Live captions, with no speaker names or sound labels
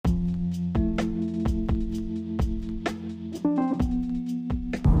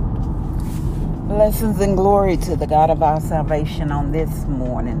Blessings and glory to the God of our salvation on this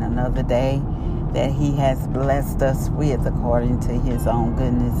morning, another day that He has blessed us with according to His own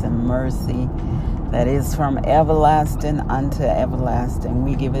goodness and mercy that is from everlasting unto everlasting.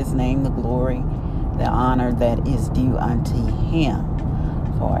 We give His name the glory, the honor that is due unto Him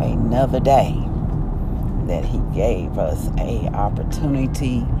for another day that He gave us a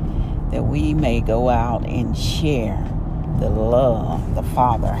opportunity that we may go out and share the love the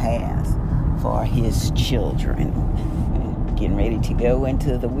Father has for His children. Getting ready to go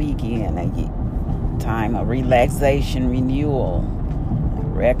into the weekend, a time of relaxation, renewal,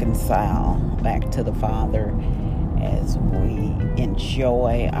 reconcile back to the Father as we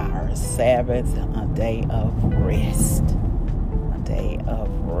enjoy our Sabbath, a day of rest. A day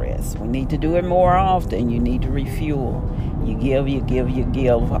of rest. We need to do it more often. You need to refuel. You give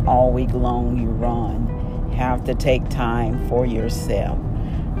all week long. You run. Have to take time for yourself.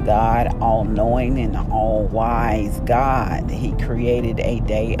 God, all-knowing and all-wise God, He created a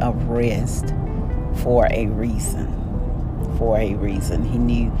day of rest for a reason. For a reason. He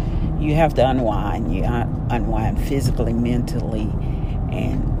knew you have to unwind. You unwind physically, mentally,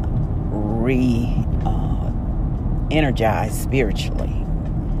 and energize spiritually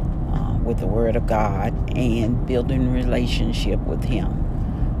with the Word of God and building relationship with Him.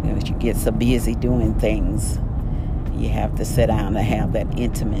 As you get so busy doing things, you have to sit down and have that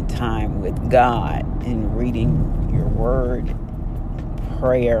intimate time with God and reading your word,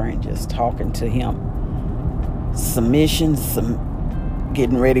 prayer, and just talking to Him. Submission,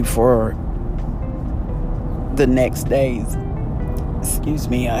 getting ready for the next days,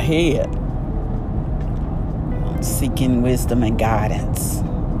 ahead. Seeking wisdom and guidance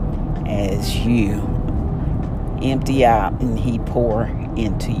as you empty out and He pour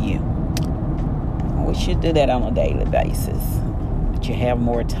into you. We should do that on a daily basis. But you have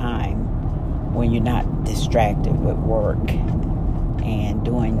more time when you're not distracted with work and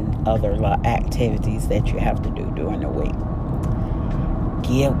doing other activities that you have to do during the week.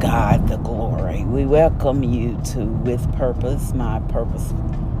 Give God the glory. We welcome you to With Purpose, My Purpose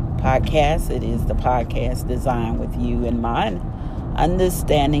podcast. It is the podcast designed with you in mind,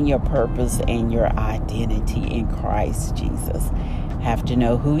 understanding your purpose and your identity in Christ Jesus. Have to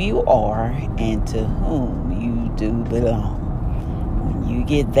know who you are and to whom you do belong. When you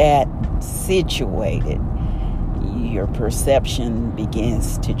get that situated, your perception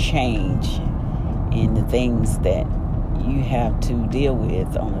begins to change in the things that you have to deal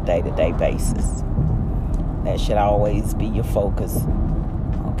with on a day-to-day basis. That should always be your focus.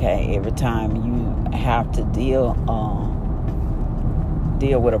 Okay, every time you have to deal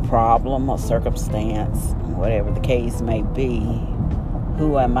with a problem or circumstance, whatever the case may be,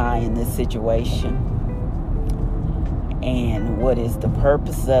 who am I in this situation? And what is the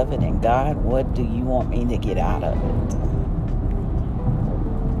purpose of it? And God, what do you want me to get out of it?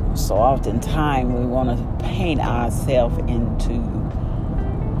 So oftentimes we want to paint ourselves into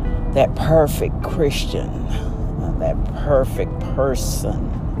that perfect Christian, that perfect person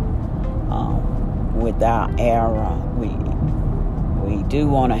without error. We do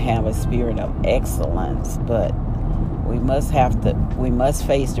want to have a spirit of excellence, but we must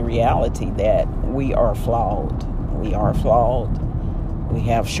face the reality that we are flawed. We are flawed. We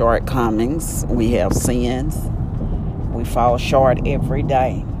have shortcomings. We have sins. We fall short every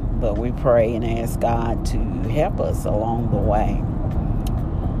day, but we pray and ask God to help us along the way.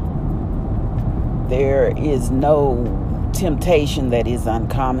 There is no temptation that is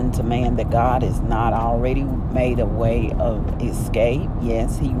uncommon to man that God has not already made a way of escape.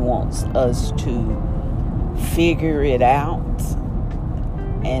 Yes, He wants us to figure it out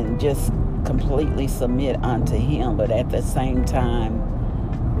and just completely submit unto Him, but at the same time,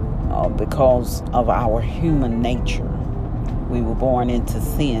 because of our human nature, we were born into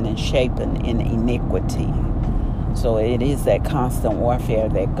sin and shapen in iniquity. So it is that constant warfare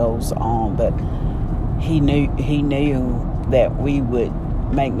that goes on, but He knew that we would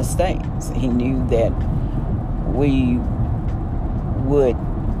make mistakes. He knew that we would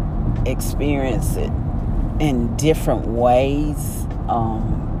experience it in different ways,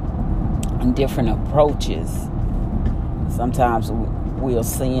 and different approaches. Sometimes we'll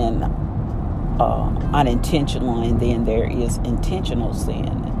sin unintentionally, and then there is intentional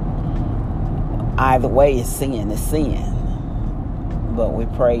sin. Either way, is sin. But we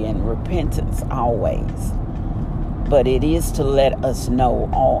pray in repentance always. But it is to let us know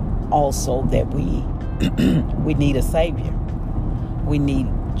also that we need a Savior. We need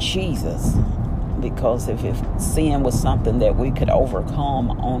Jesus. Because if sin was something that we could overcome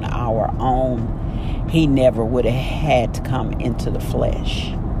on our own, He never would have had to come into the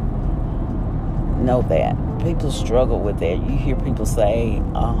flesh. know that. People struggle with that. You hear people say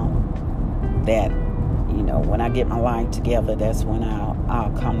that, when I get my life together, that's when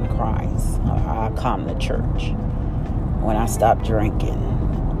I'll come to Christ, or I'll come to church. When I stop drinking,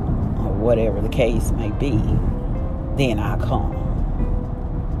 or whatever the case may be, then I'll come.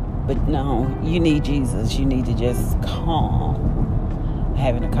 But no, you need Jesus. You need to just come.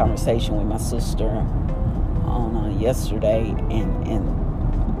 Having a conversation with my sister on yesterday, and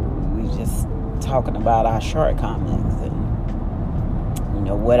we just talking about our shortcomings and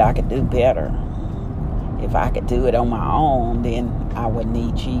what I could do better. If I could do it on my own, then I would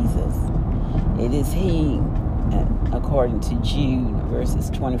need Jesus. It is He, according to Jude verses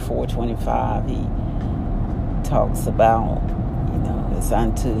 24-25, He talks about, it's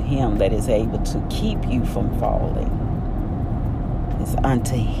unto Him that is able to keep you from falling. It's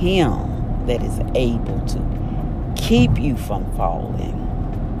unto Him that is able to keep you from falling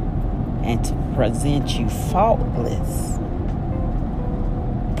and to present you faultless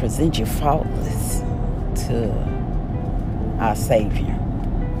to our Savior.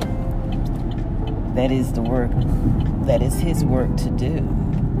 That is the work. That is His work to do.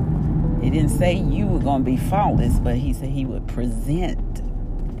 He didn't say you were going to be faultless, but He said He would present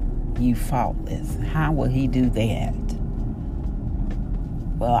you faultless. How will He do that?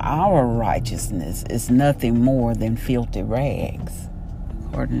 Well, our righteousness is nothing more than filthy rags,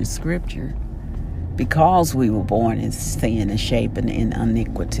 according to Scripture, because we were born in sin and shapen in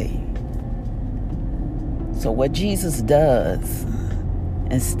iniquity. So what Jesus does,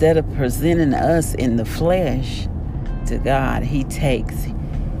 instead of presenting us in the flesh to God, He takes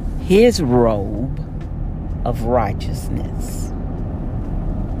His robe of righteousness,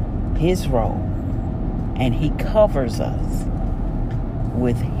 His robe, and He covers us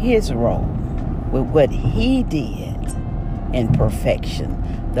with His robe, with what He did in perfection,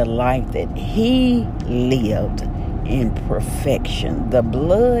 the life that He lived in perfection. The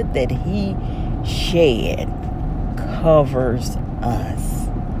blood that He shed covers us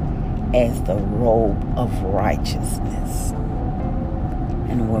as the robe of righteousness.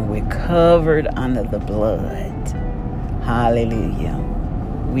 And when we're covered under the blood, hallelujah,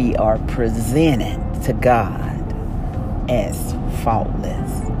 we are presented to God as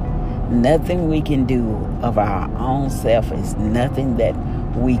faultless. Nothing we can do of our own self is nothing that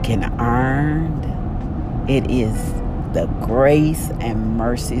we can earn. It is the grace and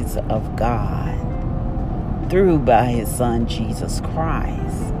mercies of God through by His Son Jesus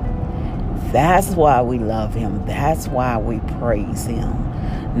Christ. That's why we love Him. That's why we praise Him.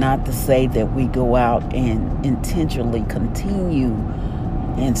 Not to say that we go out and intentionally continue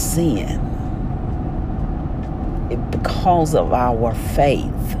in sin. Because of our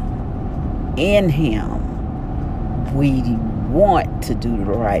faith in Him, we want to do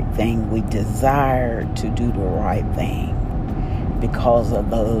the right thing. We desire to do the right thing because of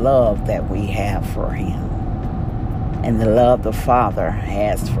the love that we have for Him. And the love the Father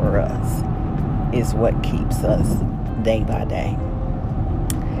has for us is what keeps us day by day.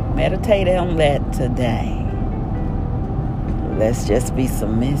 Meditate on that today. Let's just be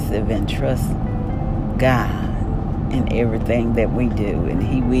submissive and trust God in everything that we do, and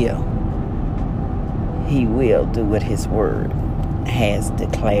He will do what His word has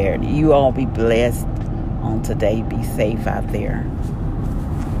declared. You all be blessed on today. Be safe out there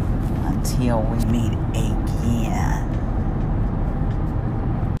until we meet again.